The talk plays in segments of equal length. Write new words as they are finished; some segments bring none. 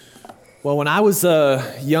Well, when I was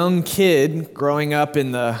a young kid growing up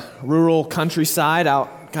in the rural countryside,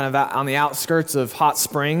 out on the outskirts of Hot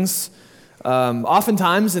Springs,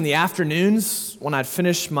 oftentimes in the afternoons when I'd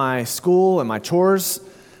finish my school and my chores,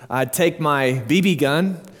 I'd take my BB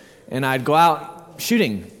gun and I'd go out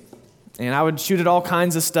shooting. And I would shoot at all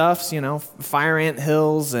kinds of stuff, fire ant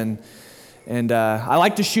hills, and I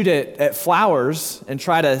like to shoot at flowers and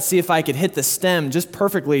try to see if I could hit the stem just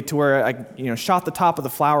perfectly to where I shot the top of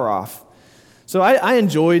the flower off. So I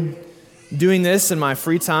enjoyed doing this in my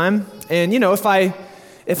free time. And,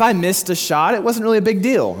 if I missed a shot, it wasn't really a big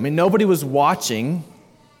deal. I mean, nobody was watching,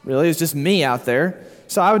 really. It was just me out there.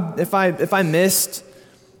 So if I missed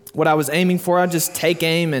what I was aiming for, I'd just take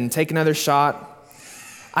aim and take another shot.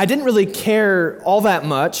 I didn't really care all that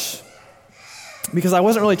much because I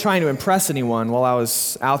wasn't really trying to impress anyone while I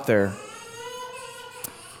was out there.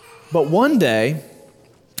 But one day,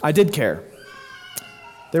 I did care.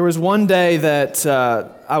 There was one day that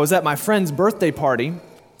I was at my friend's birthday party,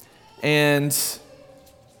 and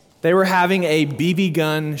they were having a BB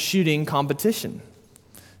gun shooting competition.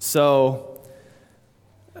 So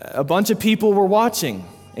a bunch of people were watching,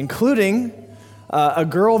 including a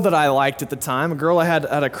girl that I liked at the time, a girl I had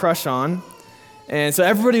a crush on. And so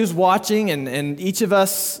everybody was watching, and each of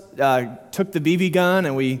us took the BB gun,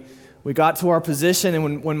 and we got to our position.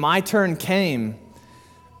 And when my turn came,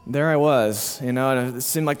 there I was, and it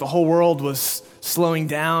seemed like the whole world was slowing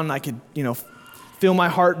down. I could, feel my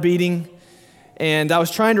heart beating. And I was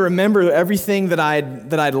trying to remember everything that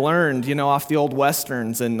I'd learned, off the old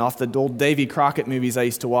Westerns and off the old Davy Crockett movies I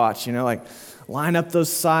used to watch, like line up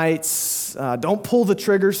those sights, don't pull the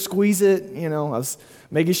trigger, squeeze it, I was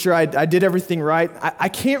making sure I did everything right. I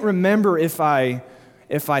can't remember if I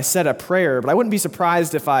said a prayer, but I wouldn't be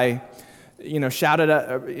surprised if I,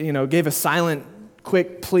 shouted, gave a silent,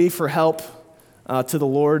 quick plea for help to the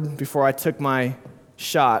Lord before I took my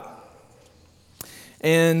shot.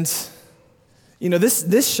 And,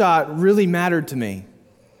 this shot really mattered to me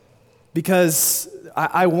because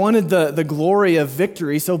I wanted the glory of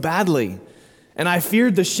victory so badly, and I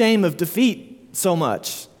feared the shame of defeat so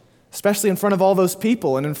much, especially in front of all those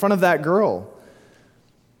people and in front of that girl.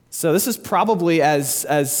 So this is probably as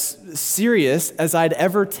serious as I'd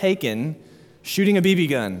ever taken shooting a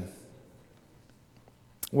BB gun.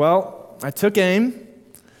 Well, I took aim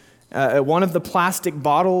at one of the plastic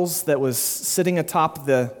bottles that was sitting atop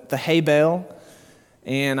the hay bale,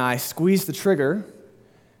 and I squeezed the trigger,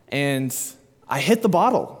 and I hit the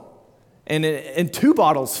bottle, and two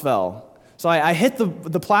bottles fell. So I hit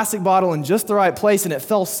the plastic bottle in just the right place, and it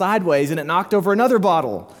fell sideways, and it knocked over another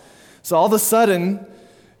bottle. So all of a sudden,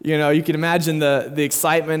 you can imagine the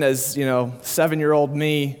excitement as, 7-year-old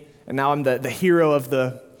me, and now I'm the hero of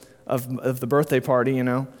the birthday party,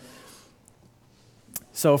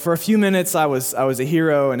 So for a few minutes, I was a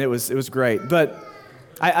hero, and it was great. But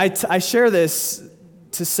I share this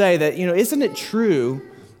to say that, isn't it true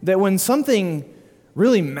that when something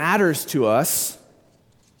really matters to us,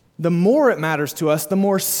 the more it matters to us, the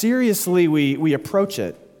more seriously we approach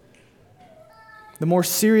it, the more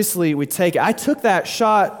seriously we take it. I took that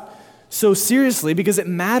shot so seriously because it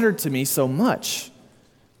mattered to me so much.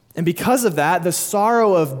 And because of that, the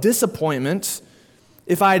sorrow of disappointment,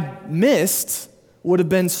 if I'd missed, would have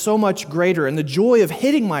been so much greater. And the joy of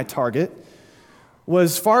hitting my target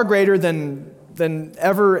was far greater than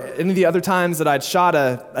ever any of the other times that I'd shot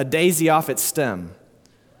a daisy off its stem.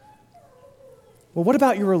 Well, what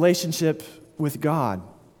about your relationship with God?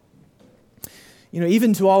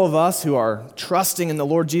 Even to all of us who are trusting in the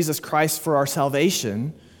Lord Jesus Christ for our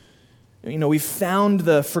salvation, we've found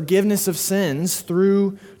the forgiveness of sins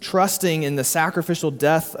through trusting in the sacrificial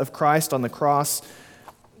death of Christ on the cross.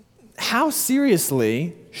 How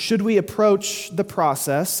seriously should we approach the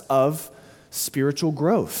process of spiritual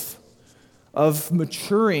growth, of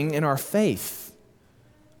maturing in our faith,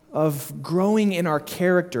 of growing in our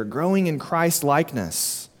character, growing in Christ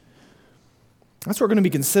likeness? That's what we're going to be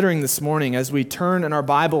considering this morning as we turn in our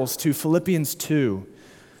Bibles to Philippians 2.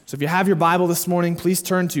 So if you have your Bible this morning, please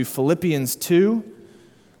turn to Philippians 2,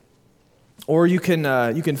 or you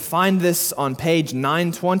can find this on page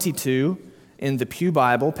 922 in the Pew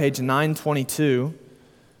Bible, page 922.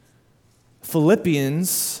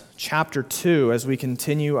 Philippians chapter 2, as we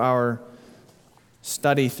continue our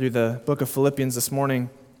study through the book of Philippians this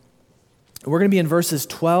morning. We're going to be in verses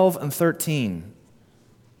 12 and 13.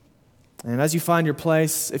 And as you find your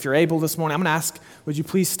place, if you're able this morning, I'm going to ask, would you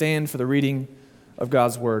please stand for the reading of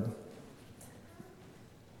God's Word?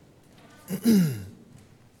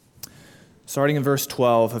 Starting in verse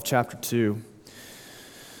 12 of chapter 2.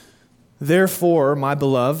 Therefore, my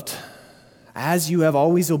beloved, as you have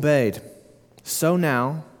always obeyed, So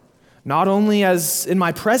now, not only as in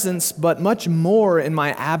my presence, but much more in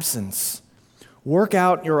my absence, work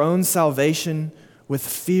out your own salvation with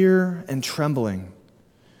fear and trembling.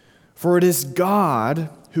 For it is God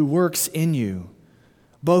who works in you,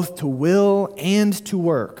 both to will and to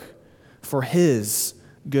work for His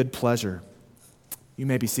good pleasure. You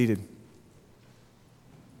may be seated.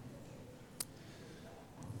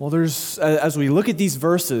 Well, as we look at these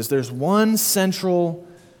verses, there's one central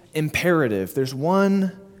imperative. There's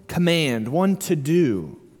one command, one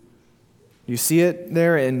to-do. You see it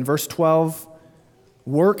there in verse 12?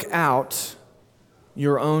 Work out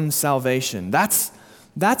your own salvation. That's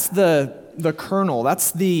the kernel.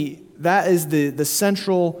 That is the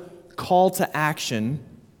central call to action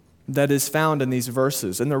that is found in these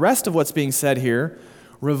verses. And the rest of what's being said here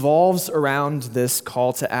revolves around this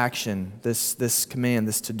call to action, this command,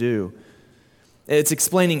 this to-do. It's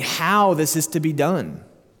explaining how this is to be done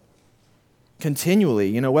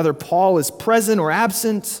continually, whether Paul is present or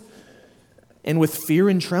absent, and with fear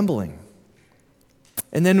and trembling.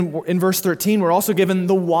 And then in verse 13, we're also given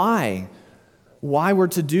the why we're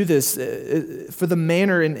to do this, for the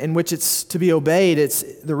manner in which it's to be obeyed. It's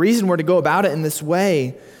the reason we're to go about it in this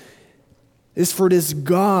way is for it is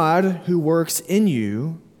God who works in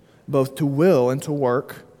you both to will and to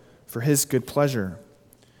work for His good pleasure.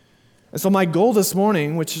 And so my goal this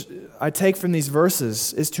morning, which I take from these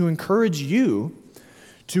verses, is to encourage you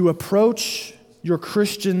to approach your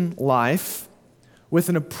Christian life with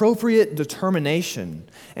an appropriate determination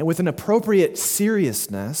and with an appropriate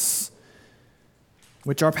seriousness,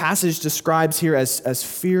 which our passage describes here as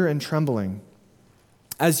fear and trembling,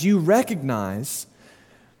 as you recognize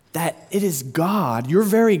that it is God, your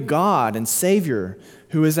very God and Savior,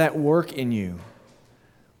 who is at work in you,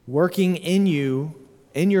 working in you,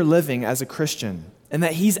 in your living as a Christian, and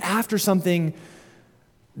that He's after something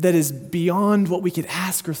that is beyond what we could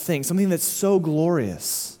ask or think, something that's so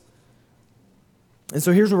glorious. And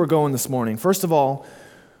so here's where we're going this morning. First of all,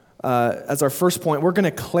 as our first point, we're going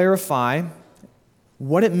to clarify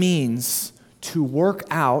what it means to work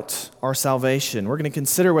out our salvation. We're going to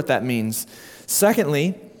consider what that means.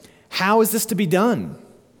 Secondly, how is this to be done?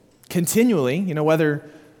 Continually,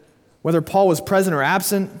 whether Paul was present or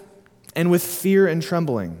absent, and with fear and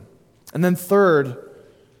trembling. And then third,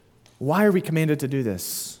 why are we commanded to do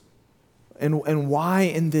this? And why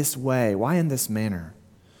in this way? Why in this manner?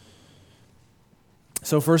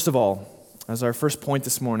 So first of all, as our first point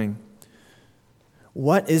this morning,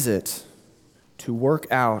 what is it to work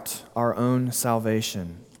out our own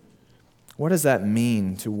salvation? What does that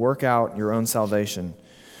mean, to work out your own salvation?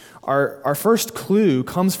 Our first clue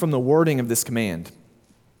comes from the wording of this command.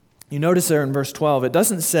 You notice there in verse 12, it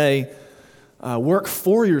doesn't say work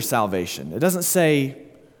for your salvation. It doesn't say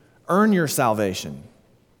earn your salvation,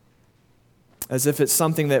 as if it's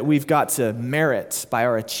something that we've got to merit by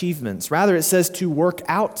our achievements. Rather, it says to work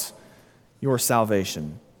out your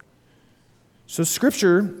salvation. So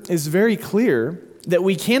Scripture is very clear that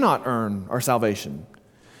we cannot earn our salvation.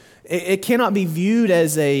 It cannot be viewed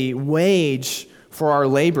as a wage for our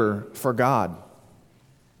labor for God,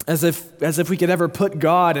 as if we could ever put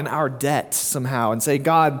God in our debt somehow and say,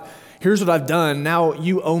 God, here's what I've done, now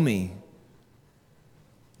you owe me.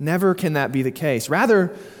 Never can that be the case.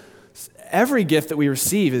 Rather, every gift that we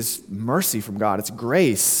receive is mercy from God. It's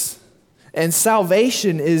grace. And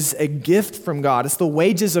salvation is a gift from God. It's the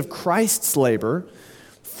wages of Christ's labor,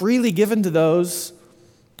 freely given to those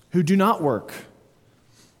who do not work.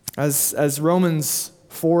 As Romans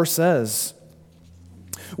 4 says,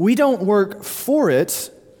 we don't work for it,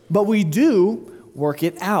 but we do work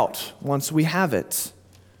it out once we have it.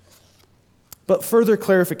 But further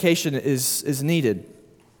clarification is needed.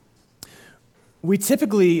 We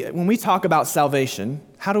typically, when we talk about salvation,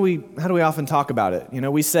 how do we often talk about it?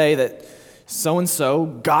 We say that so-and-so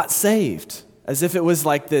got saved, as if it was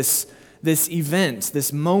like this event,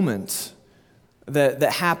 this moment that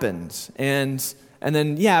happened. And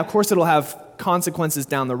then, yeah, of course it'll have consequences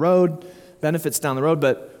down the road, benefits down the road,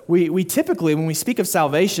 but we typically, when we speak of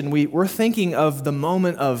salvation, we're thinking of the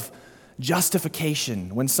moment of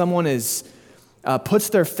justification, when someone puts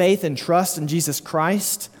their faith and trust in Jesus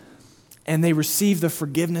Christ, and they receive the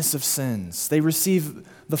forgiveness of sins. They receive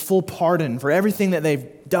the full pardon for everything that they've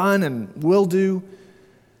done and will do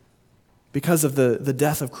because of the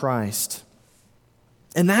death of Christ.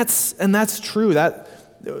 And that's true. That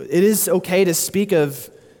it is okay to speak of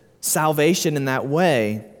salvation in that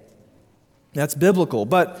way. That's biblical.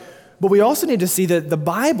 But we also need to see that the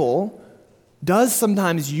Bible does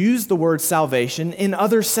sometimes use the word salvation in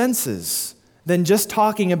other senses than just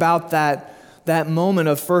talking about that that moment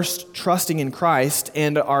of first trusting in Christ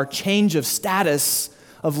and our change of status,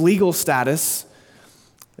 of legal status,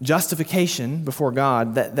 justification before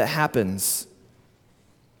God, that happens.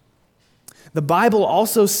 The Bible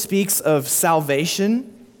also speaks of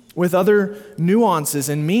salvation with other nuances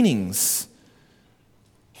and meanings.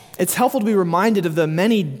 It's helpful to be reminded of the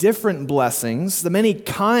many different blessings, the many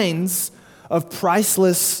kinds of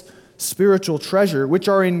priceless spiritual treasure which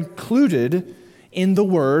are included in the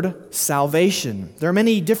word salvation. There are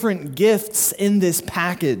many different gifts in this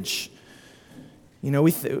package. You know,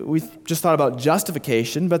 we just thought about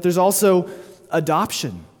justification, but there's also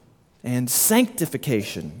adoption and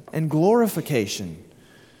sanctification and glorification.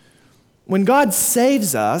 When God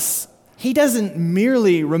saves us, He doesn't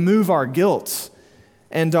merely remove our guilt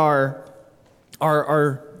and our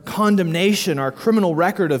condemnation, our criminal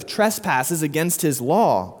record of trespasses against His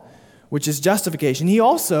law, which is justification. He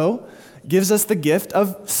also gives us the gift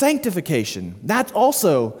of sanctification. That's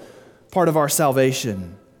also part of our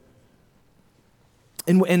salvation.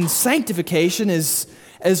 And sanctification is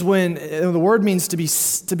when the word means to be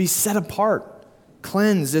set apart,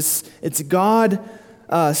 cleansed. It's God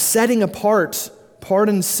setting apart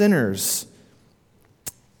pardoned sinners.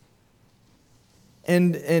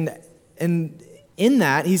 And in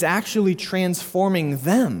that, He's actually transforming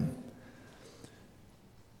them.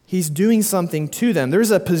 He's doing something to them.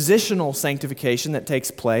 There's a positional sanctification that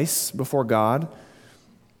takes place before God.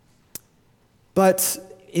 But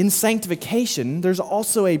in sanctification, there's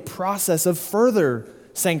also a process of further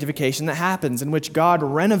sanctification that happens in which God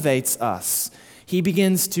renovates us. He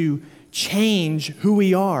begins to change who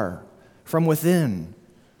we are from within.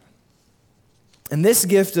 And this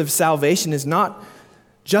gift of salvation is not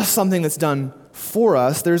just something that's done for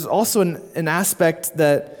us. There's also an aspect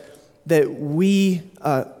that we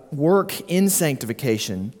work in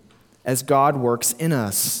sanctification as God works in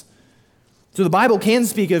us. So the Bible can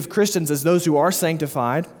speak of Christians as those who are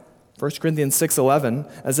sanctified, 1 Corinthians 6:11,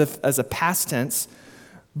 as a past tense.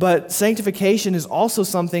 But sanctification is also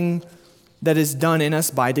something that is done in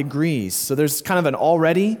us by degrees. So there's kind of an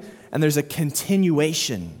already, and there's a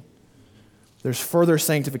continuation. There's further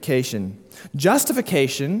sanctification.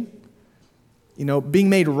 Justification, being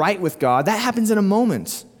made right with God, that happens in a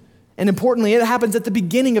moment. And importantly, it happens at the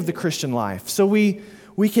beginning of the Christian life. So we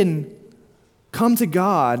can come to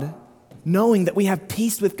God knowing that we have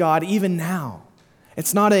peace with God even now.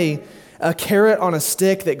 It's not a carrot on a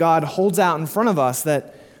stick that God holds out in front of us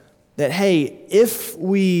that hey, if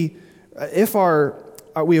we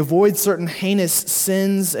avoid certain heinous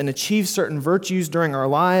sins and achieve certain virtues during our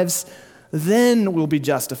lives, then we'll be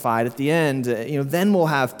justified at the end. Then we'll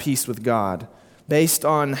have peace with God based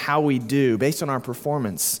on how we do, based on our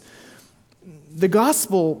performance. The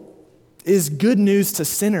gospel is good news to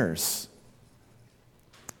sinners.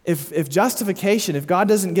 If justification, if God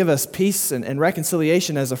doesn't give us peace and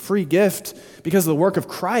reconciliation as a free gift because of the work of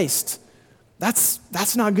Christ,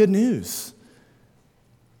 that's not good news.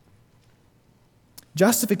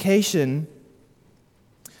 Justification,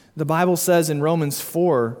 the Bible says in Romans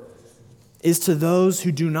 4, is to those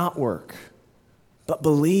who do not work, but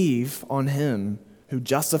believe on Him who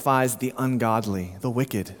justifies the ungodly, the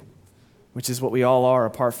wicked, which is what we all are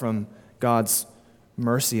apart from God's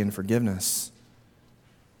mercy and forgiveness.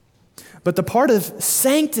 But the part of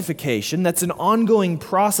sanctification that's an ongoing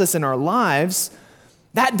process in our lives,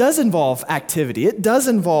 that does involve activity. It does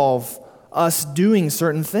involve us doing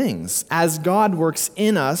certain things as God works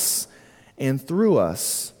in us and through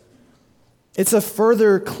us. It's a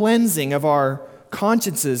further cleansing of our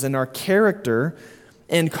consciences and our character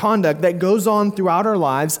and conduct that goes on throughout our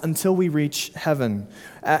lives until we reach heaven.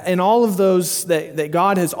 And all of those that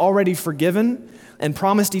God has already forgiven and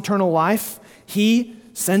promised eternal life, He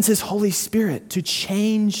sends His Holy Spirit to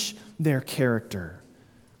change their character.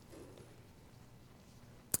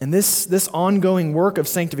 And this ongoing work of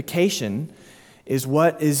sanctification is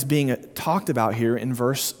what is being talked about here in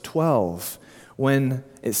verse 12, when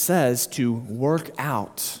it says to work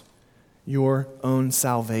out your own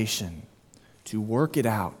salvation, to work it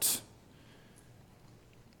out.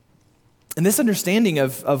 And this understanding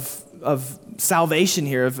of salvation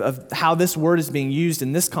here, of how this word is being used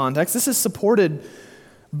in this context, this is supported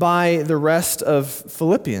by the rest of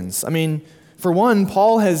Philippians. I mean, for one,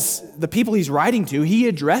 Paul the people he's writing to, he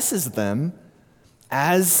addresses them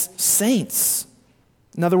as saints.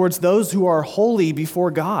 In other words, those who are holy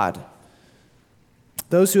before God.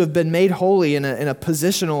 Those who have been made holy in a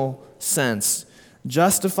positional sense,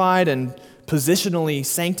 justified and positionally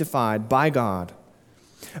sanctified by God.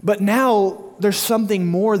 But now there's something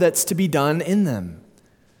more that's to be done in them.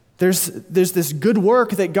 There's this good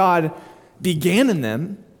work that God began in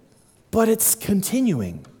them, but it's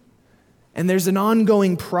continuing. And there's an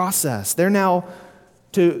ongoing process. They're now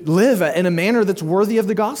to live in a manner that's worthy of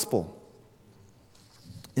the gospel.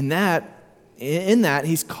 In that,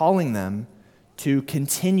 he's calling them to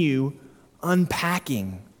continue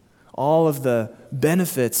unpacking all of the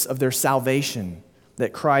benefits of their salvation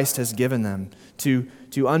that Christ has given them, to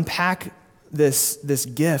unpack this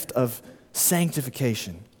gift of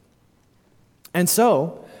sanctification. And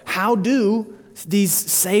so, how do these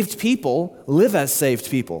saved people live as saved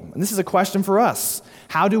people? And this is a question for us.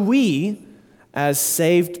 How do we, as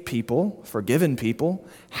saved people, forgiven people,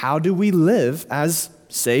 how do we live as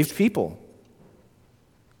saved people?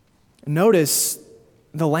 Notice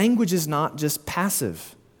the language is not just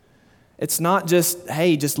passive. It's not just,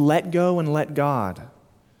 hey, just let go and let God.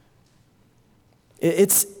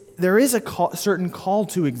 There is a certain call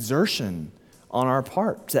to exertion on our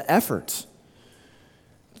part, to effort,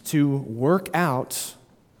 to work out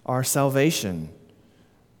our salvation.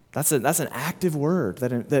 That's an active word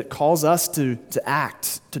that calls us to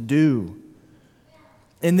act, to do.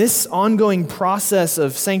 In this ongoing process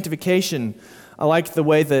of sanctification, I like the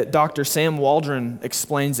way that Dr. Sam Waldron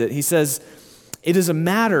explains it. He says, it is a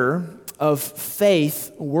matter of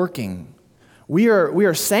faith working. We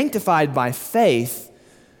are sanctified by faith,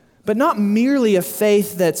 but not merely a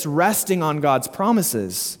faith that's resting on God's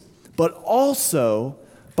promises, but also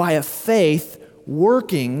by a faith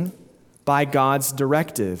working by God's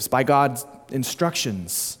directives, by God's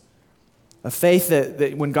instructions. A faith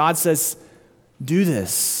that when God says, do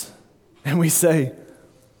this, and we say,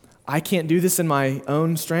 I can't do this in my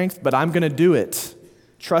own strength, but I'm going to do it,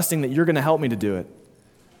 trusting that you're going to help me to do it.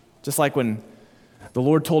 Just like when the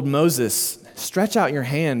Lord told Moses, stretch out your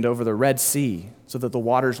hand over the Red Sea so that the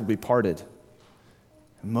waters will be parted.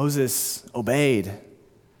 And Moses obeyed,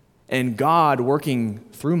 and God, working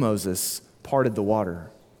through Moses, parted the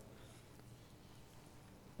water.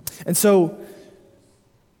 And so,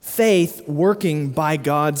 faith working by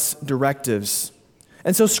God's directives.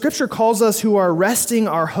 And so Scripture calls us who are resting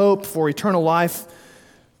our hope for eternal life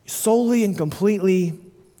solely and completely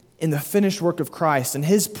in the finished work of Christ and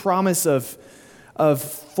His promise of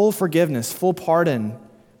full forgiveness, full pardon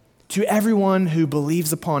to everyone who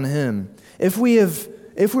believes upon Him. If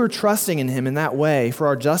we're trusting in Him in that way for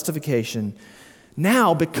our justification,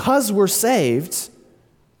 now because we're saved,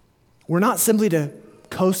 we're not simply to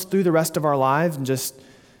coast through the rest of our lives and just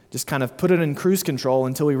kind of put it in cruise control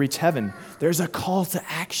until we reach heaven. There's a call to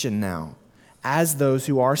action now as those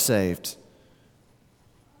who are saved.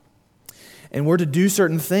 And we're to do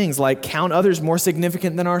certain things like count others more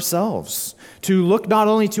significant than ourselves, to look not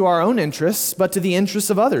only to our own interests, but to the interests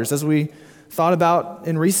of others, as we thought about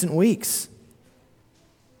in recent weeks.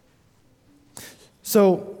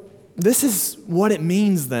 So this is what it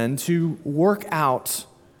means then to work out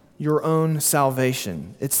your own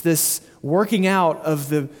salvation. It's this working out of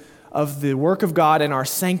the work of God and our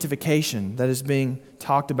sanctification that is being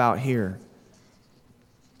talked about here.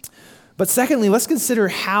 But secondly, let's consider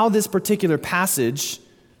how this particular passage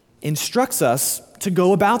instructs us to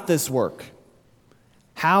go about this work.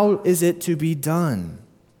 How is it to be done?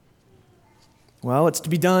 Well, it's to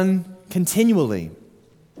be done continually.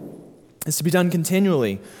 It's to be done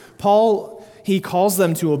continually. Paul, he calls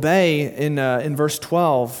them to obey in verse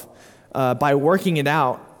 12 by working it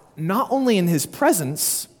out, not only in his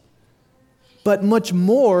presence, but much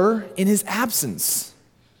more in his absence.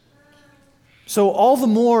 So all the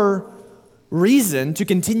more reason to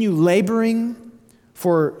continue laboring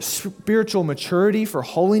for spiritual maturity, for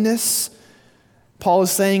holiness. Paul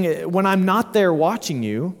is saying, when I'm not there watching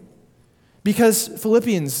you, because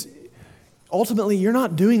Philippians, ultimately, you're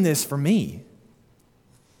not doing this for me.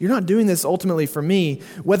 You're not doing this ultimately for me.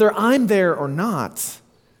 Whether I'm there or not,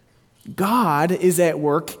 God is at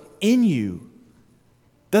work in you.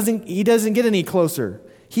 He doesn't get any closer.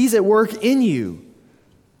 He's at work in you.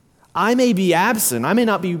 I may be absent. I may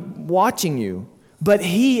not be watching you, but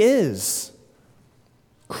He is.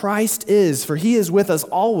 Christ is, for He is with us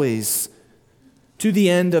always to the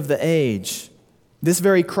end of the age. This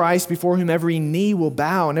very Christ before whom every knee will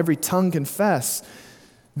bow and every tongue confess.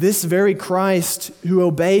 This very Christ who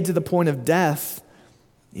obeyed to the point of death,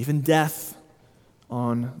 even death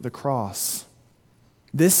on the cross.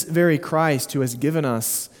 This very Christ who has given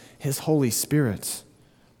us His Holy Spirit.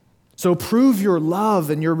 So prove your love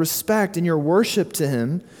and your respect and your worship to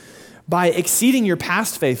Him by exceeding your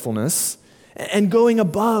past faithfulness and going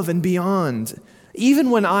above and beyond, even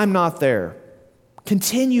when I'm not there.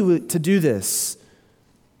 Continue to do this.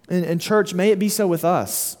 And church, may it be so with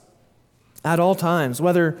us at all times,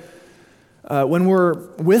 whether when we're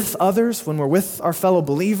with others, when we're with our fellow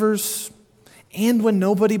believers, and when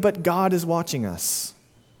nobody but God is watching us.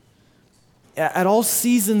 At all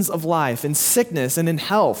seasons of life, in sickness and in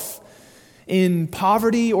health, in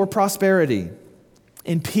poverty or prosperity,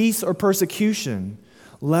 in peace or persecution,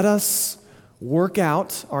 let us work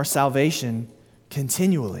out our salvation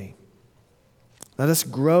continually. Let us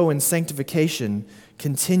grow in sanctification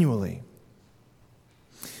continually.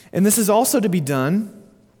 And this is also to be done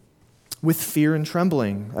with fear and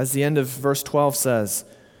trembling, as the end of verse 12 says,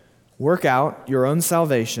 work out your own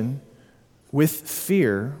salvation with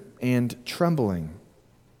fear and trembling.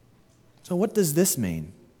 So what does this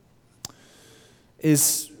mean?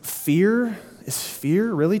 Is fear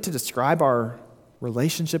really to describe our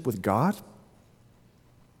relationship with God?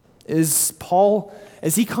 Is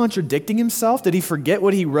he contradicting himself? Did he forget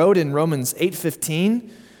what he wrote in Romans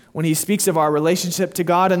 8:15 when he speaks of our relationship to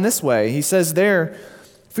God in this way? He says there,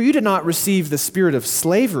 "For you did not receive the spirit of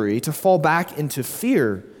slavery to fall back into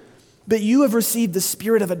fear, but you have received the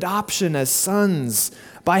spirit of adoption as sons,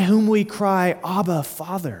 by whom we cry, Abba,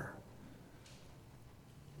 Father."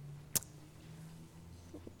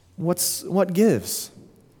 What gives?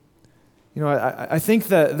 I think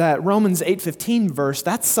that Romans 8:15 verse,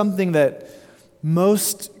 that's something that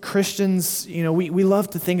most Christians, we love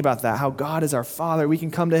to think about that, how God is our Father. We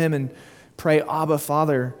can come to him and pray, Abba,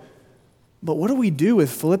 Father. But what do we do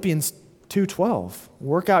with Philippians 2:12?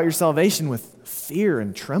 Work out your salvation with fear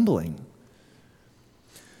and trembling.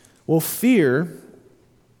 Well, fear,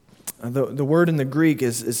 the word in the Greek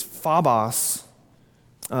is phobos.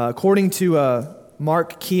 According to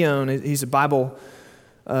Mark Keown, he's a Bible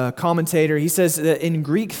commentator, he says that in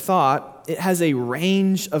Greek thought, it has a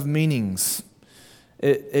range of meanings.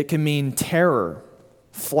 It can mean terror,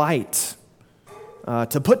 flight,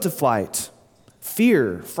 to put to flight,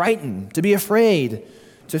 fear, frighten, to be afraid,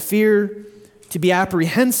 to fear, to be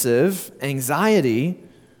apprehensive, anxiety,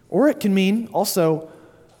 or it can mean also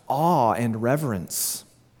awe and reverence.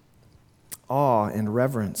 Awe and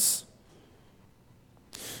reverence.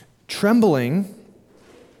 Trembling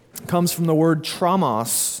comes from the word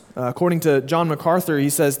traumos. According to John MacArthur, he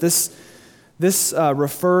says this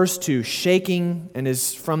refers to shaking and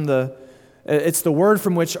is it's the word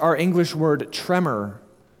from which our English word tremor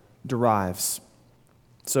derives.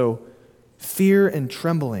 So fear and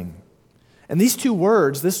trembling. And these two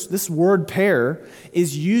words, this word pair,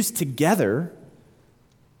 is used together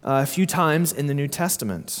a few times in the New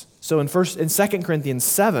Testament. So in 2 Corinthians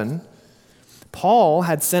 7, Paul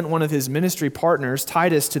had sent one of his ministry partners,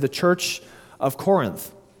 Titus, to the church of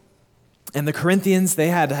Corinth. And the Corinthians, they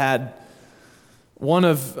had one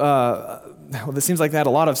of, it seems like they had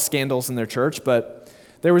a lot of scandals in their church, but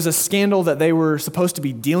there was a scandal that they were supposed to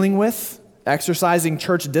be dealing with, exercising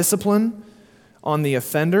church discipline on the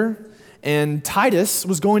offender. And Titus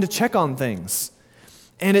was going to check on things.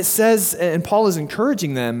 And it says, and Paul is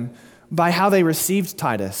encouraging them by how they received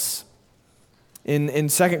Titus. In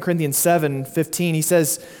 2 Corinthians 7:15, he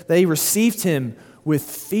says they received him with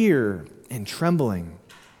fear and trembling.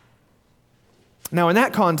 Now, in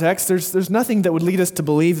that context, there's nothing that would lead us to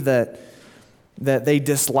believe that they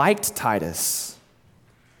disliked Titus.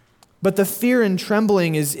 But the fear and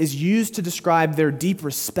trembling is used to describe their deep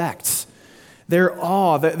respect, their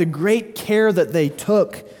awe, the great care that they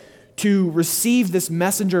took to receive this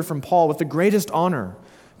messenger from Paul with the greatest honor,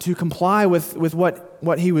 to comply with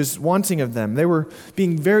what he was wanting of them. They were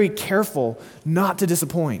being very careful not to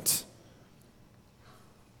disappoint.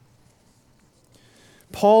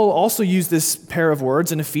 Paul also used this pair of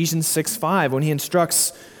words in Ephesians 6:5 when he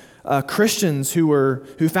instructs Christians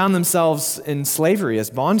who found themselves in slavery as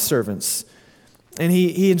bondservants. And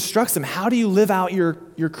he instructs them, how do you live out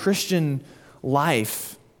your Christian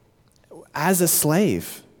life as a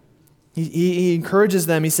slave? He encourages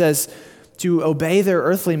them, he says, to obey their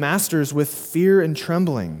earthly masters with fear and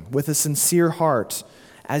trembling, with a sincere heart,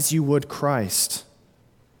 as you would Christ.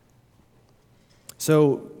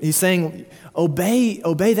 So he's saying, obey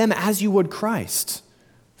them as you would Christ.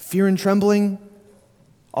 Fear and trembling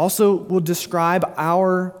also will describe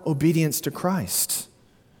our obedience to Christ.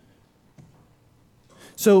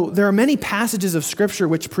 So there are many passages of Scripture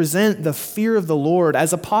which present the fear of the Lord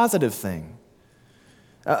as a positive thing,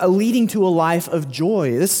 leading to a life of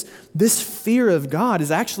joy. This fear of God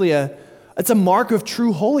is actually it's a mark of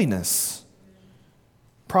true holiness.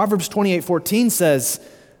 Proverbs 28:14 says,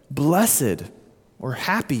 "Blessed," or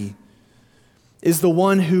happy, "is the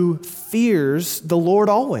one who fears the Lord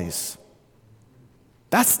always."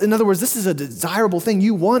 In other words, this is a desirable thing.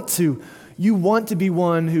 You want to be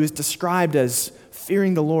one who is described as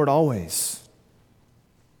fearing the Lord always.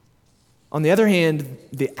 On the other hand,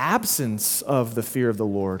 the absence of the fear of the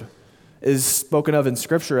Lord is spoken of in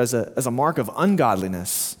Scripture as a mark of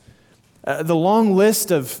ungodliness. The long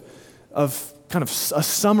list of kind of a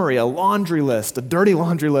summary, a laundry list, a dirty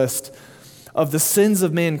laundry list of the sins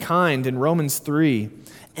of mankind in Romans 3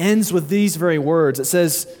 ends with these very words. It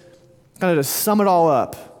says, kind of to sum it all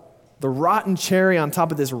up, the rotten cherry on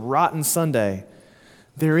top of this rotten sundae,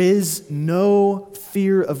 there is no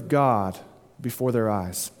fear of God before their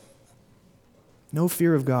eyes. No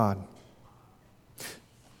fear of God.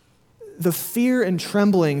 The fear and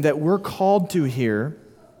trembling that we're called to here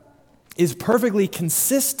is perfectly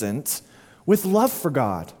consistent with love for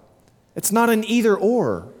God. It's not an either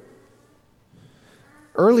or.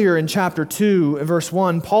 Earlier in chapter 2, verse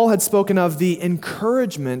 1, Paul had spoken of the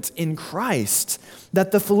encouragement in Christ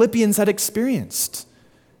that the Philippians had experienced.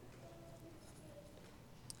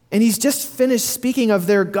 And he's just finished speaking of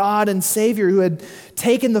their God and Savior who had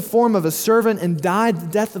taken the form of a servant and died the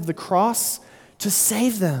death of the cross to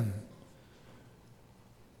save them.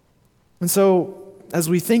 And so, as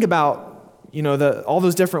we think about, all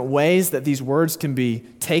those different ways that these words can be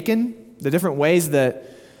taken, the different ways that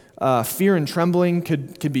fear and trembling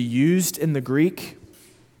could be used in the Greek,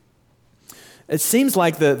 it seems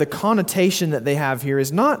like the connotation that they have here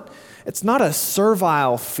is it's not a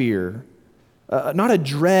servile fear, not a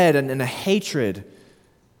dread and a hatred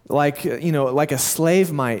like a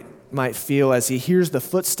slave might feel as he hears the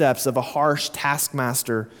footsteps of a harsh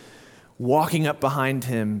taskmaster walking up behind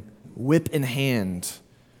him, whip in hand,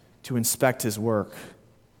 to inspect his work.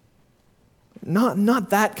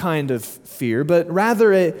 Not that kind of fear, but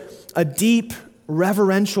rather a deep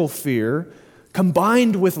reverential fear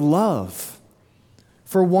combined with love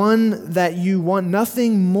for one that you want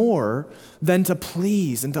nothing more than to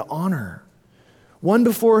please and to honor. One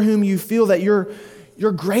before whom you feel that your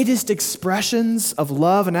greatest expressions of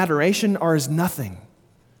love and adoration are as nothing.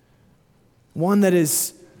 One that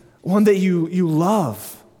you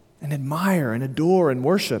love and admire and adore and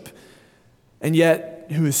worship, and yet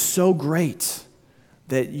who is so great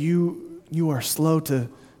that you are slow to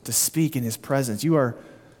speak in his presence.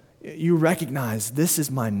 You recognize, this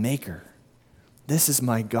is my maker. This is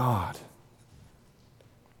my God.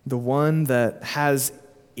 The one that has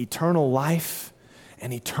eternal life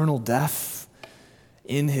and eternal death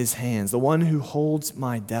in his hands. The one who holds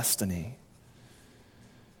my destiny.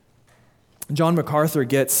 John MacArthur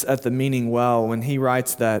gets at the meaning well when he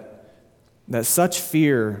writes that such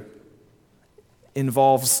fear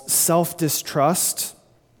involves self-distrust,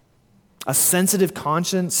 a sensitive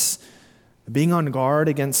conscience, being on guard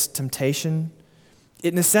against temptation.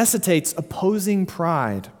 It necessitates opposing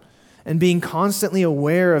pride and being constantly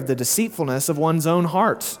aware of the deceitfulness of one's own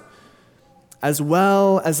heart, as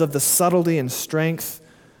well as of the subtlety and strength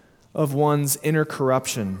of one's inner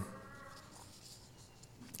corruption.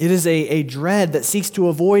 It is a dread that seeks to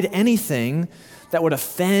avoid anything that would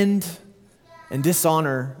offend and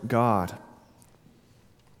dishonor God.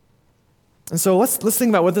 And so let's think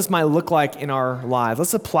about what this might look like in our lives.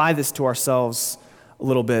 Let's apply this to ourselves a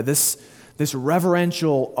little bit. This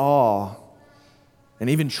reverential awe and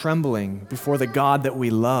even trembling before the God that we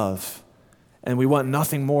love and we want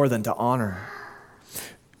nothing more than to honor.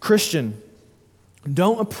 Christian,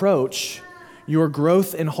 don't approach your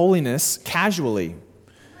growth in holiness casually.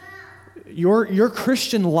 Your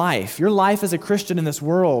Christian life, your life as a Christian in this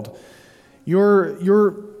world,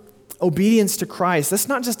 your obedience to Christ, that's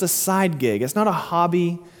not just a side gig. It's not a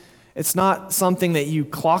hobby. It's not something that you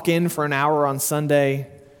clock in for an hour on Sunday,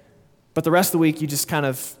 but the rest of the week you just kind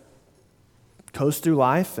of coast through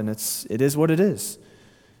life and it is what it is.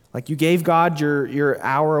 Like you gave God your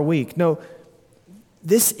hour a week. No,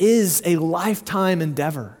 this is a lifetime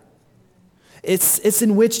endeavor. It's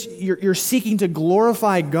in which you're seeking to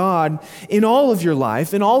glorify God in all of your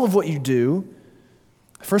life, in all of what you do.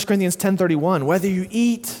 1 Corinthians 10:31, whether you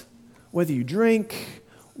eat, whether you drink,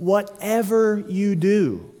 whatever you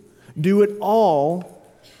do it all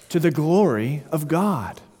to the glory of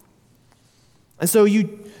God. And so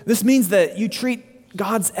this means that you treat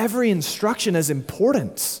God's every instruction as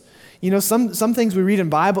important. Some things we read in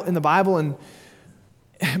the Bible, and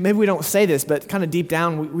maybe we don't say this, but kind of deep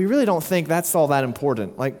down, we really don't think that's all that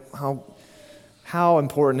important. Like, how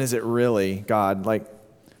important is it really, God? Like,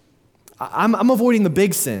 I'm avoiding the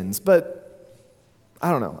big sins, but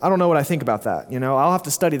I don't know. I don't know what I think about that. I'll have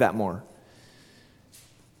to study that more.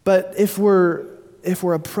 But if we're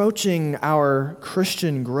approaching our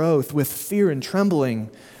Christian growth with fear and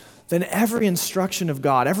trembling, then every instruction of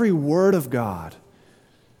God, every word of God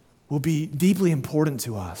will be deeply important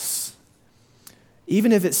to us.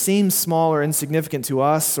 Even if it seems small or insignificant to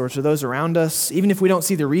us or to those around us, even if we don't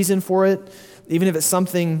see the reason for it, even if it's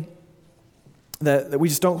something that we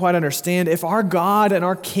just don't quite understand. If our God and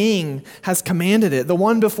our King has commanded it, the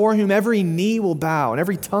one before whom every knee will bow and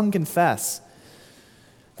every tongue confess,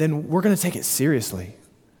 then we're going to take it seriously.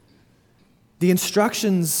 The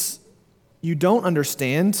instructions you don't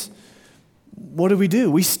understand, what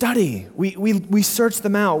do? We study. We search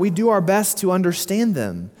them out. We do our best to understand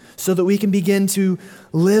them so that we can begin to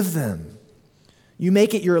live them. You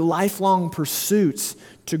make it your lifelong pursuit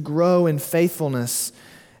to grow in faithfulness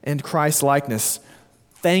and Christ-likeness,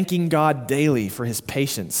 thanking God daily for his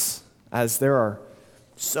patience, as there are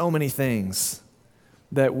so many things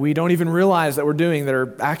that we don't even realize that we're doing that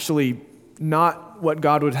are actually not what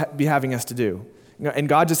God would be having us to do. And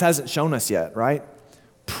God just hasn't shown us yet, right?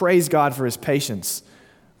 Praise God for his patience.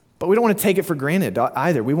 But we don't want to take it for granted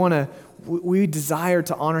either. We desire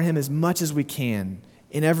to honor him as much as we can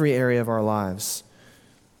in every area of our lives.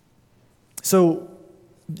 So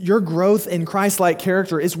your growth in Christ-like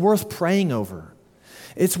character is worth praying over.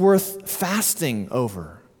 It's worth fasting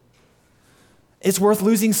over. It's worth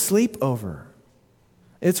losing sleep over.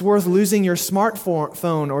 It's worth losing your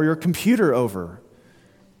smartphone or your computer over,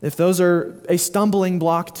 if those are a stumbling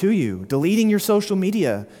block to you, deleting your social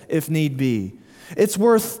media if need be. It's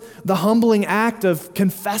worth the humbling act of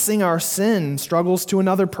confessing our sin struggles to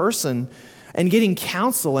another person and getting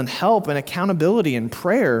counsel and help and accountability and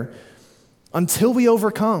prayer until we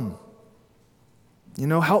overcome.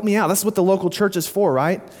 Help me out. That's what the local church is for,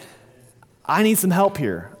 right? I need some help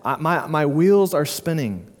here. My wheels are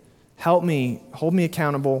spinning. Help me, hold me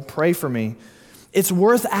accountable, pray for me. It's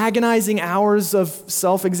worth agonizing hours of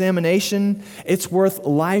self-examination. It's worth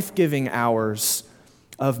life-giving hours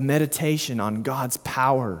of meditation on God's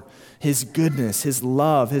power, his goodness, his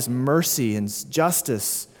love, his mercy, and his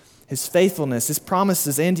justice, his faithfulness, his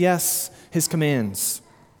promises, and yes, his commands.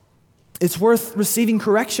 It's worth receiving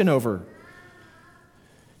correction over.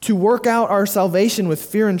 To work out our salvation with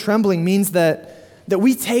fear and trembling means that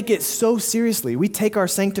we take it so seriously. We take our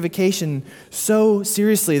sanctification so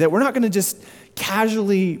seriously that we're not going to just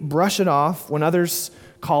casually brush it off when others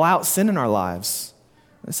call out sin in our lives.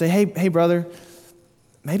 And say, hey, brother,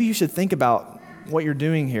 maybe you should think about what you're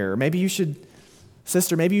doing here.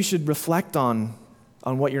 Sister, maybe you should reflect on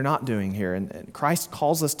what you're not doing here. And Christ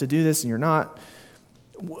calls us to do this and you're not.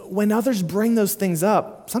 When others bring those things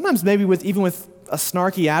up, sometimes maybe even with a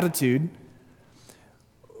snarky attitude,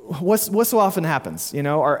 what so often happens?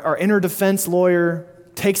 Our inner defense lawyer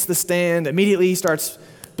takes the stand, immediately starts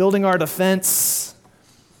building our defense.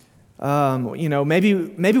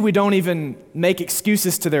 Maybe we don't even make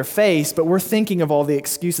excuses to their face, but we're thinking of all the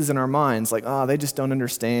excuses in our minds, like, they just don't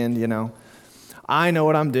understand, I know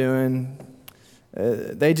what I'm doing.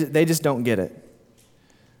 They just don't get it.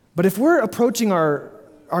 But if we're approaching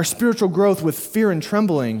our spiritual growth with fear and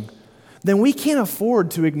trembling, then we can't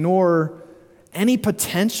afford to ignore any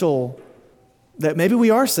potential that maybe we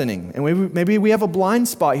are sinning, and maybe we have a blind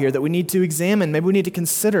spot here that we need to examine, maybe we need to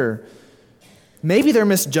consider. Maybe they're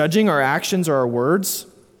misjudging our actions or our words,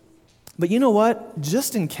 but you know what?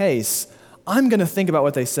 Just in case, I'm going to think about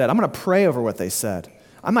what they said. I'm going to pray over what they said.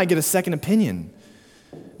 I might get a second opinion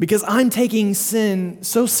because I'm taking sin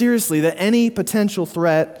so seriously that any potential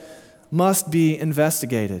threat must be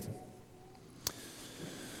investigated.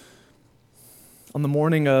 On the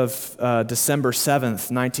morning of December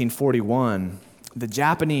 7th, 1941, the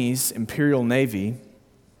Japanese Imperial Navy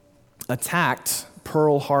attacked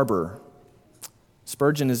Pearl Harbor.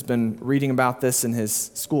 Spurgeon has been reading about this in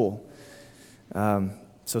his school.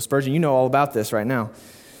 So Spurgeon, you know all about this right now.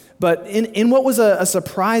 But in what was a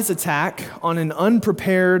surprise attack on an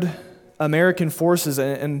unprepared American forces,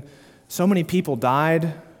 and so many people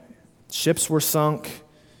died, ships were sunk,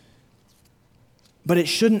 but it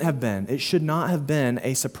should not have been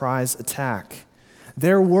a surprise attack.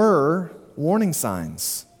 There were warning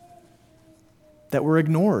signs that were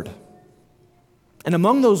ignored. And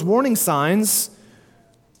among those warning signs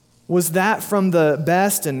was that from the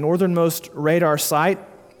best and northernmost radar site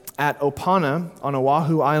at Opana on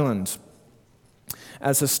Oahu Island.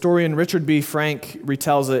 As historian Richard B. Frank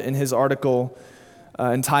retells it in his article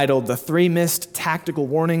entitled "The Three Missed Tactical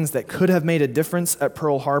Warnings That Could Have Made a Difference at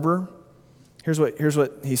Pearl Harbor," Here's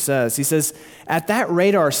what he says. He says, at that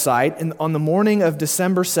radar site on the morning of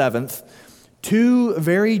December 7th, two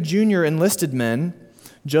very junior enlisted men,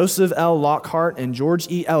 Joseph L. Lockhart and George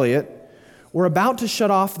E. Elliott, were about to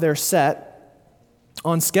shut off their set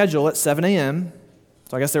on schedule at 7 a.m.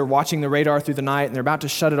 So I guess they were watching the radar through the night, and they're about to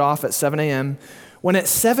shut it off at 7 a.m. When at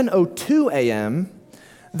 7:02 a.m.,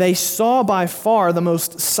 they saw by far the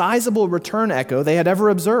most sizable return echo they had ever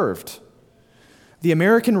observed. The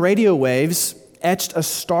American radio waves etched a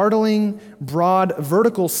startling, broad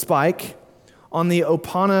vertical spike on the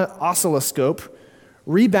Opana oscilloscope,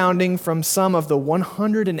 rebounding from some of the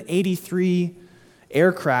 183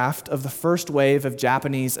 aircraft of the first wave of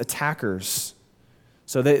Japanese attackers.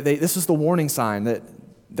 So this was the warning sign that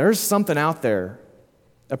there's something out there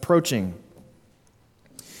approaching.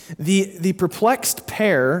 The perplexed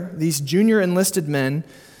pair, these junior enlisted men,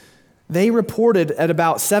 they reported at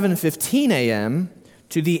about 7:15 a.m.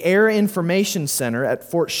 to the Air Information Center at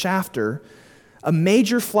Fort Shafter a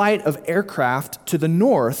major flight of aircraft to the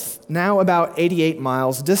north, now about 88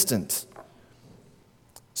 miles distant.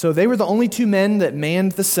 So they were the only two men that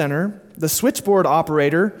manned the center. The switchboard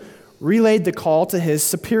operator relayed the call to his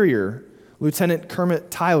superior, Lieutenant Kermit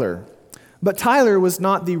Tyler. But Tyler was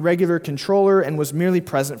not the regular controller and was merely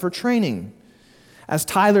present for training. As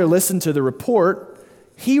Tyler listened to the report,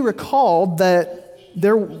 he recalled that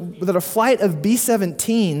a flight of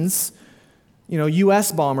B-17s,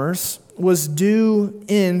 U.S. bombers, was due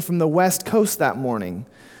in from the west coast that morning.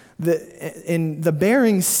 The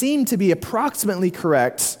bearings seemed to be approximately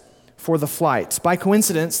correct for the flight. By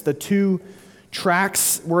coincidence, the two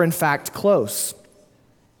tracks were in fact close.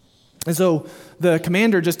 And so the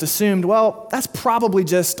commander just assumed, well, that's probably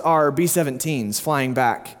just our B-17s flying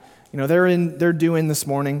back. They're due in this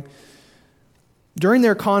morning. During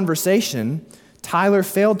their conversation, Tyler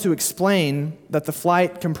failed to explain that the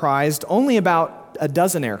flight comprised only about a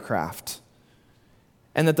dozen aircraft,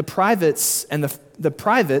 and that the privates,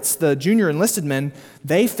 the junior enlisted men,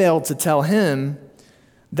 they failed to tell him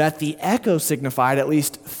that the echo signified at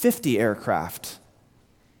least 50 aircraft.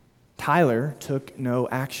 Tyler took no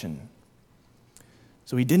action.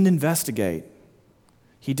 So he didn't investigate.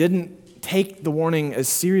 He didn't take the warning as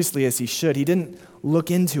seriously as he should. He didn't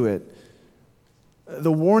look into it.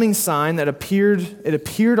 The warning sign that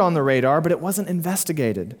appeared on the radar, but it wasn't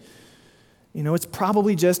investigated. It's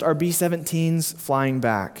probably just our B-17s flying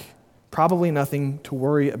back. Probably nothing to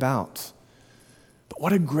worry about. But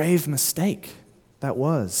what a grave mistake that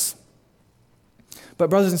was. But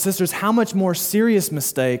brothers and sisters, how much more serious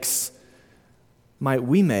mistakes might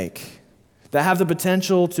we make that have the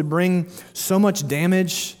potential to bring so much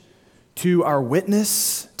damage to our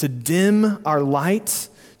witness, to dim our light,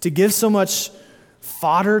 to give so much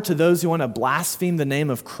fodder to those who want to blaspheme the name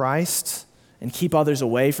of Christ and keep others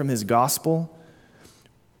away from his gospel?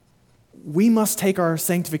 We must take our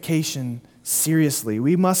sanctification seriously.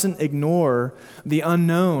 We mustn't ignore the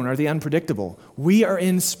unknown or the unpredictable. We are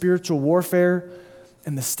in spiritual warfare,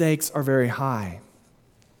 and the stakes are very high.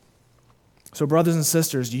 So brothers and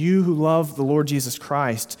sisters, you who love the Lord Jesus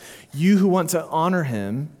Christ, you who want to honor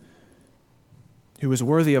him, who is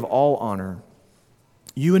worthy of all honor,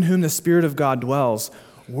 you in whom the Spirit of God dwells,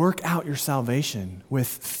 work out your salvation with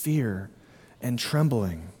fear and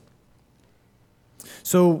trembling.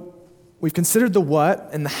 So we've considered the what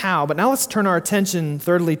and the how, but now let's turn our attention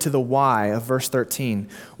thirdly to the why of verse 13.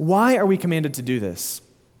 Why are we commanded to do this?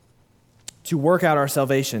 To work out our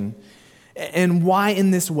salvation. And why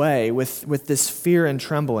in this way, with this fear and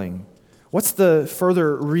trembling? What's the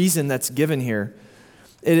further reason that's given here?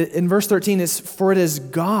 In verse 13 is, for it is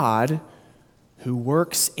God who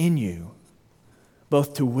works in you,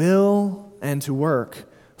 both to will and to work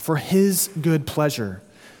for his good pleasure.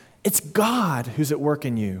 It's God who's at work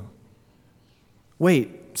in you.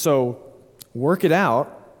 Wait, so work it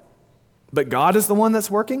out, but God is the one that's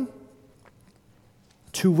working?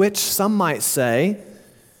 To which some might say,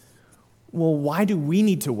 well, why do we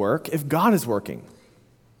need to work if God is working?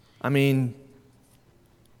 I mean,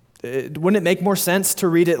 wouldn't it make more sense to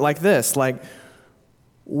read it like this? Like,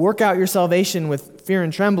 work out your salvation with fear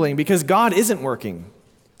and trembling because God isn't working.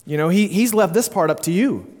 He's left this part up to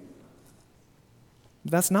you.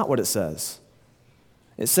 That's not what it says.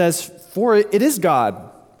 It says, for it is God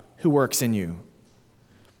who works in you.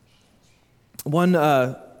 One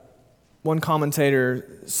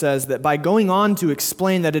commentator says that by going on to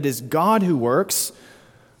explain that it is God who works,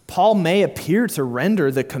 Paul may appear to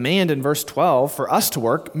render the command in verse 12 for us to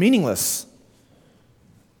work meaningless.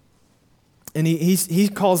 And he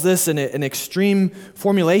calls this an extreme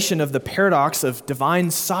formulation of the paradox of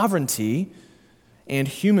divine sovereignty and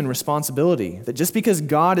human responsibility. That just because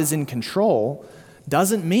God is in control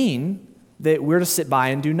doesn't mean that we're to sit by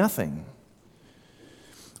and do nothing.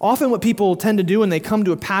 Often what people tend to do when they come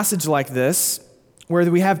to a passage like this, where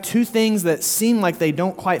we have two things that seem like they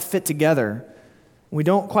don't quite fit together, we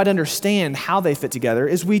don't quite understand how they fit together,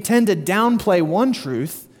 is we tend to downplay one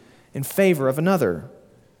truth in favor of another,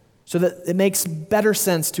 so that it makes better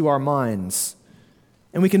sense to our minds.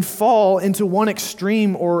 And we can fall into one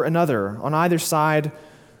extreme or another on either side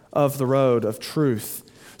of the road of truth.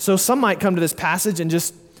 So some might come to this passage and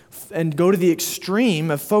just and go to the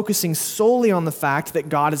extreme of focusing solely on the fact that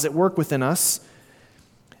God is at work within us.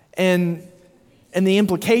 And the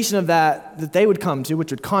implication of that they would come to,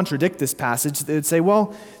 which would contradict this passage, they would say,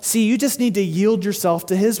 well, see, you just need to yield yourself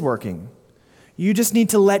to his working. You just need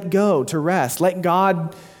to let go, to rest. Let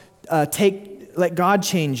God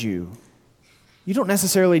change you. You don't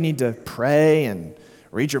necessarily need to pray and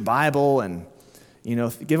read your Bible and,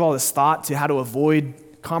 give all this thought to how to avoid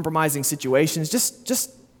compromising situations.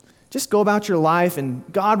 Just go about your life and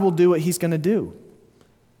God will do what he's going to do.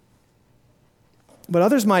 But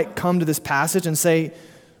others might come to this passage and say,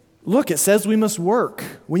 look, it says we must work.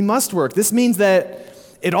 We must work. This means that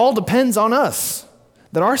it all depends on us,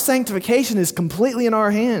 that our sanctification is completely in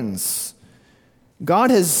our hands. God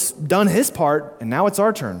has done his part, and now it's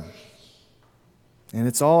our turn. And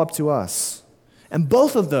it's all up to us. And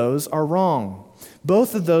both of those are wrong.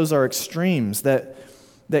 Both of those are extremes that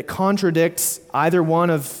contradicts either one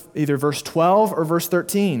of either verse 12 or verse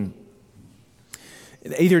 13.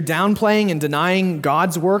 Either downplaying and denying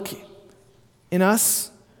God's work in us,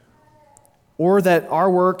 or that our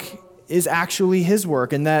work is actually his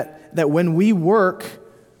work, and that when we work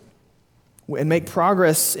and make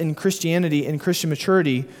progress in Christianity, in Christian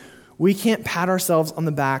maturity, we can't pat ourselves on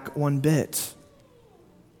the back one bit.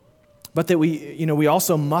 But that we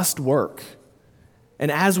also must work. And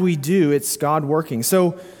as we do, it's God working.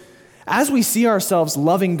 So as we see ourselves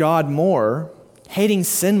loving God more, hating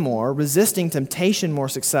sin more, resisting temptation more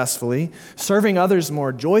successfully, serving others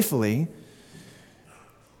more joyfully,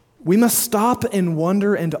 we must stop in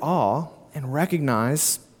wonder and awe and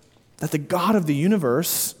recognize that the God of the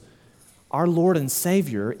universe, our Lord and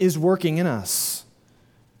Savior, is working in us,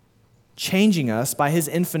 changing us by his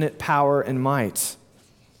infinite power and might.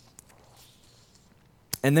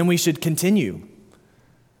 And then we should continue.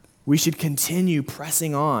 We should continue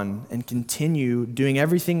pressing on and continue doing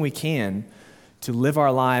everything we can to live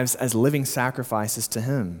our lives as living sacrifices to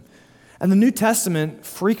him. And the New Testament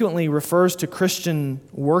frequently refers to Christian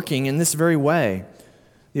working in this very way.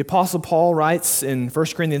 The Apostle Paul writes in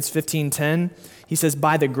 1 Corinthians 15:10, he says,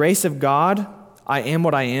 "By the grace of God, I am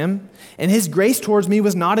what I am, and his grace towards me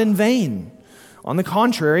was not in vain. On the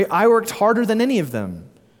contrary, I worked harder than any of them,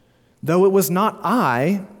 though it was not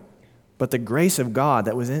I, but the grace of God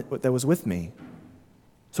that was with me."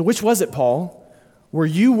 So which was it, Paul? Were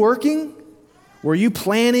you working? Were you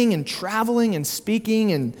planning and traveling and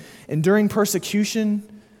speaking and enduring persecution?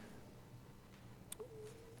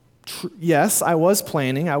 Yes, I was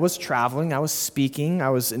planning, I was traveling, I was speaking, I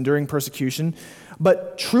was enduring persecution,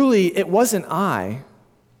 but truly it wasn't I.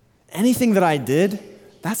 Anything that I did,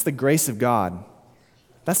 that's the grace of God.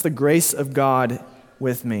 That's the grace of God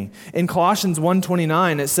with me. In Colossians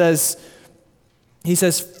 1:29, he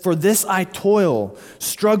says, "For this I toil,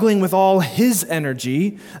 struggling with all his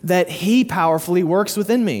energy that he powerfully works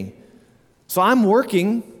within me." So I'm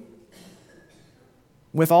working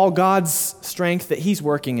with all God's strength that he's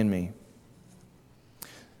working in me.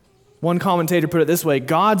 One commentator put it this way: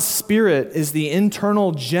 God's Spirit is the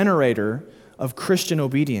internal generator of Christian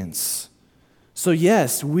obedience. So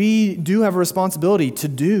yes, we do have a responsibility to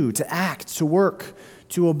do, to act, to work,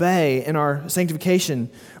 to obey in our sanctification.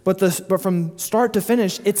 But from start to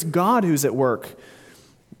finish, it's God who's at work,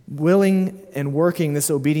 willing and working this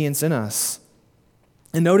obedience in us.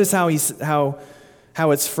 And notice how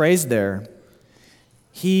it's phrased there.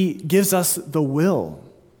 He gives us the will,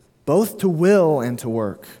 both to will and to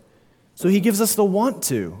work. So he gives us the want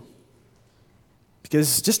to.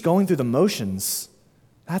 Because just going through the motions,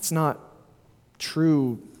 that's not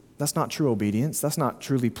true obedience. That's not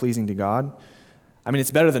truly pleasing to God. I mean,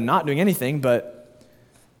 it's better than not doing anything, but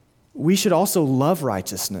we should also love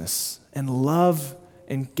righteousness and love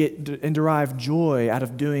and derive joy out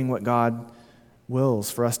of doing what God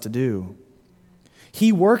wills for us to do.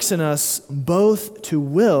 He works in us both to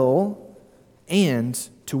will and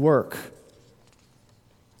to work.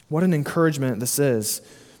 What an encouragement this is.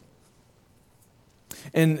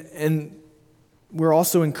 And we're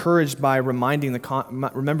also encouraged by remembering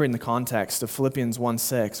the context of Philippians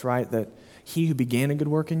 1:6, right? That he who began a good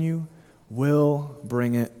work in you will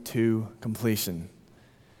bring it to completion.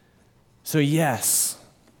 So yes,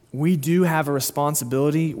 we do have a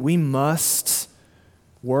responsibility. We must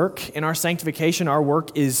work in our sanctification. Our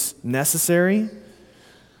work is necessary,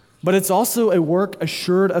 but it's also a work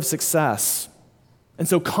assured of success. And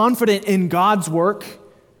so confident in God's work,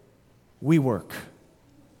 we work.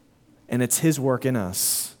 And it's his work in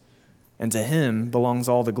us. And to him belongs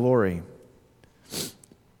all the glory.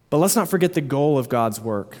 But let's not forget the goal of God's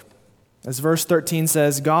work. As verse 13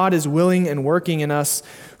 says, God is willing and working in us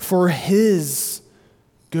for his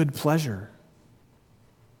good pleasure.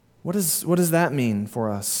 What does that mean for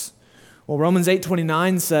us? Well, Romans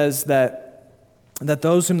 8:29 says that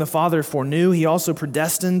those whom the Father foreknew, he also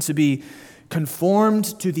predestined to be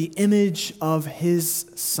conformed to the image of his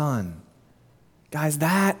Son. Guys,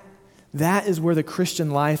 that is where the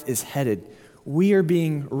Christian life is headed. We are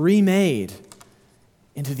being remade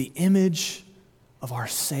into the image of our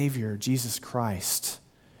Savior, Jesus Christ.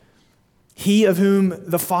 He of whom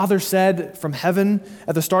the Father said from heaven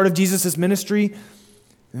at the start of Jesus' ministry,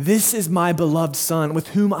 "This is my beloved Son, with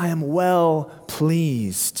whom I am well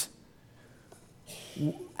pleased."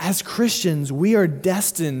 As Christians, we are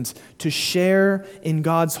destined to share in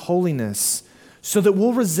God's holiness so that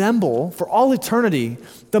we'll resemble, for all eternity,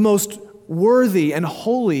 the most worthy and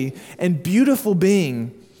holy and beautiful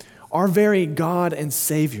being, our very God and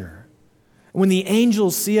Savior. When the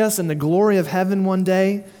angels see us in the glory of heaven one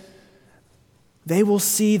day, they will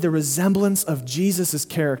see the resemblance of Jesus'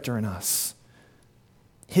 character in us,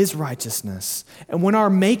 his righteousness. And when our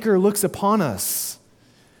Maker looks upon us,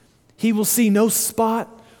 he will see no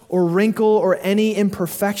spot or wrinkle or any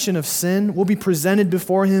imperfection of sin. We'll be presented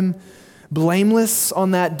before him blameless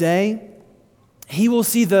on that day. He will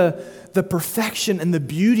see the perfection and the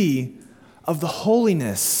beauty of the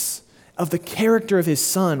holiness of the character of his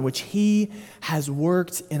Son, which he has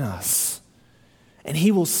worked in us. And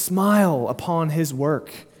he will smile upon his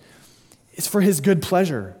work. It's for his good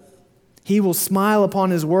pleasure. He will smile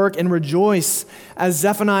upon his work and rejoice. As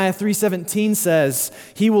Zephaniah 3:17 says,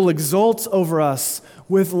 he will exult over us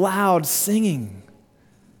with loud singing.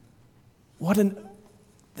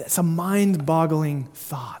 That's a mind-boggling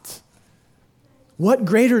thought. What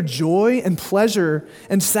greater joy and pleasure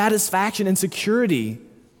and satisfaction and security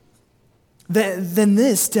than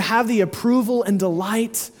this, to have the approval and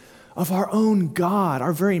delight of our own God,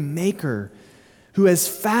 our very Maker, who has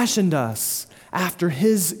fashioned us after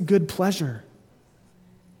his good pleasure.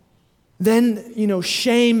 Then,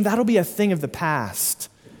 shame, that'll be a thing of the past.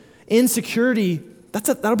 Insecurity,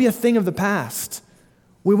 that'll be a thing of the past.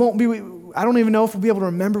 I don't even know if we'll be able to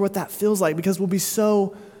remember what that feels like, because we'll be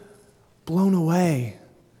so blown away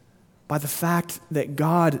by the fact that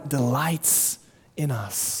God delights in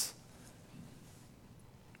us.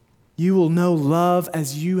 You will know love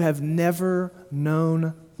as you have never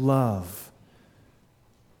known love.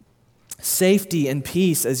 Safety and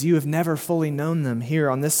peace as you have never fully known them here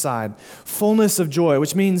on this side. Fullness of joy,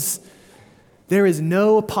 which means there is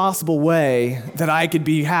no possible way that I could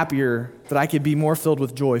be happier, that I could be more filled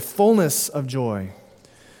with joy. Fullness of joy.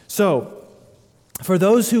 So, for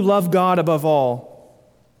those who love God above all,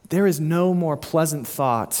 there is no more pleasant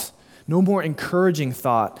thought, no more encouraging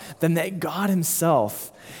thought than that God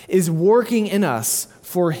himself is working in us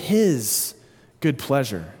for his good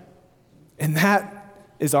pleasure. And that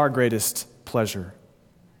is our greatest pleasure.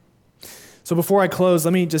 So before I close,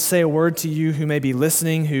 let me just say a word to you who may be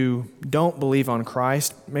listening who don't believe on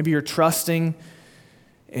Christ. Maybe you're trusting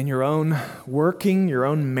in your own working, your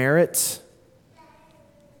own merit,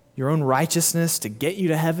 your own righteousness to get you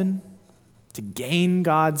to heaven, to gain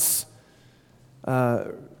God's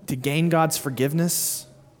forgiveness.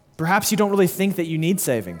 Perhaps you don't really think that you need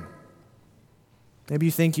saving. Maybe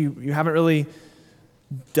you think you haven't really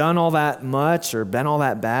done all that much or been all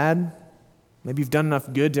that bad. Maybe you've done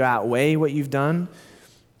enough good to outweigh what you've done.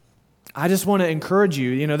 I just want to encourage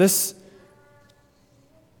you, I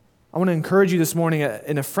want to encourage you this morning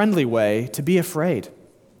in a friendly way to be afraid.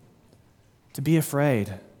 To be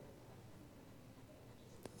afraid.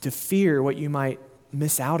 To fear what you might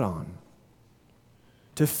miss out on.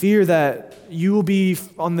 To fear that you will be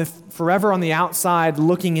forever on the outside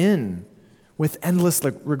looking in with endless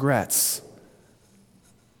regrets.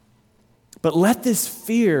 But let this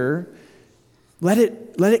fear, let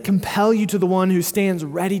it compel you to the one who stands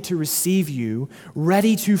ready to receive you,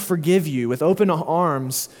 ready to forgive you, with open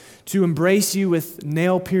arms, to embrace you with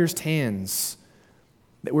nail-pierced hands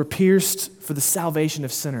that were pierced for the salvation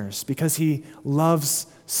of sinners, because he loves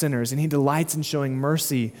sinners and he delights in showing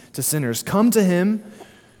mercy to sinners. Come to him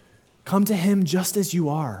just as you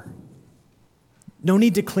are. No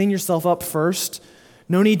need to clean yourself up first.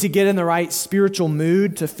 No need to get in the right spiritual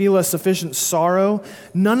mood to feel a sufficient sorrow.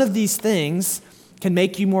 None of these things can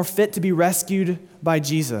make you more fit to be rescued by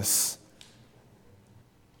Jesus.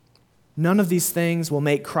 None of these things will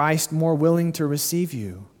make Christ more willing to receive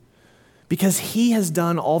you, because he has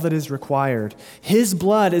done all that is required. His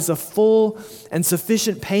blood is a full and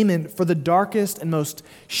sufficient payment for the darkest and most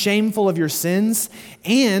shameful of your sins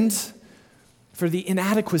and for the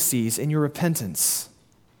inadequacies in your repentance.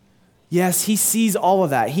 Yes, he sees all of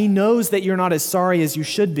that. He knows that you're not as sorry as you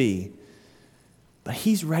should be, but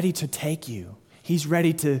he's ready to take you. He's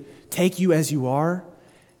ready to take you as you are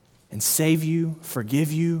and save you,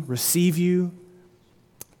 forgive you, receive you,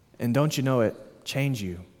 and don't you know it, change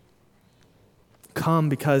you. Come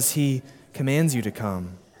because he commands you to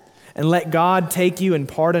come. And let God take you and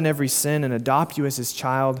pardon every sin and adopt you as his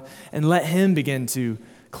child, and let him begin to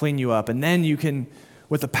clean you up. And then you can,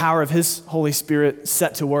 with the power of his Holy Spirit,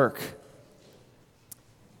 set to work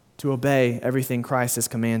to obey everything Christ has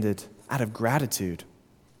commanded out of gratitude.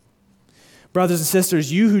 Brothers and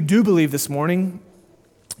sisters, you who do believe this morning,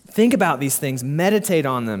 think about these things, meditate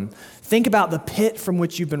on them. Think about the pit from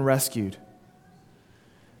which you've been rescued,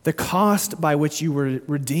 the cost by which you were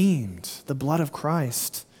redeemed, the blood of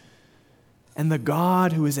Christ, and the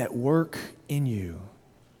God who is at work in you,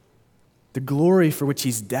 the glory for which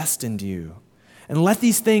he's destined you. And let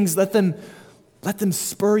these things, let them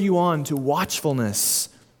spur you on to watchfulness,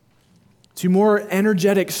 to more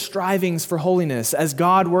energetic strivings for holiness as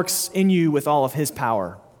God works in you with all of his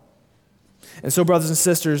power. And so, brothers and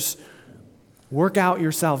sisters, work out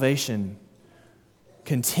your salvation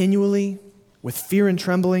continually with fear and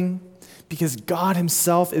trembling, because God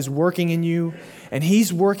himself is working in you, and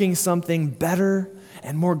he's working something better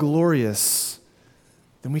and more glorious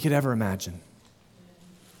than we could ever imagine.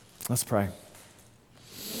 Let's pray.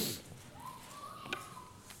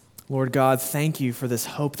 Lord God, thank you for this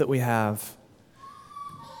hope that we have.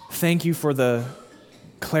 Thank you for the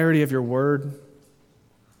clarity of your word.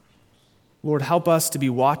 Lord, help us to be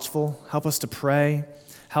watchful. Help us to pray.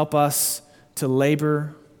 Help us to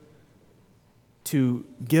labor, to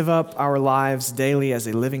give up our lives daily as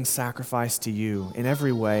a living sacrifice to you in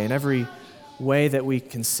every way that we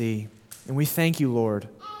can see. And we thank you, Lord,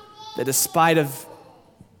 that despite of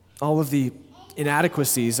all of the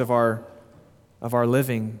inadequacies of our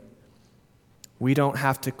living, we don't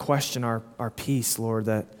have to question our peace, Lord,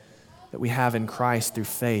 that we have in Christ through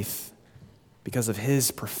faith because of his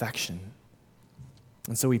perfection.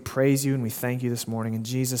 And so we praise you and we thank you this morning. In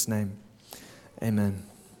Jesus' name, amen.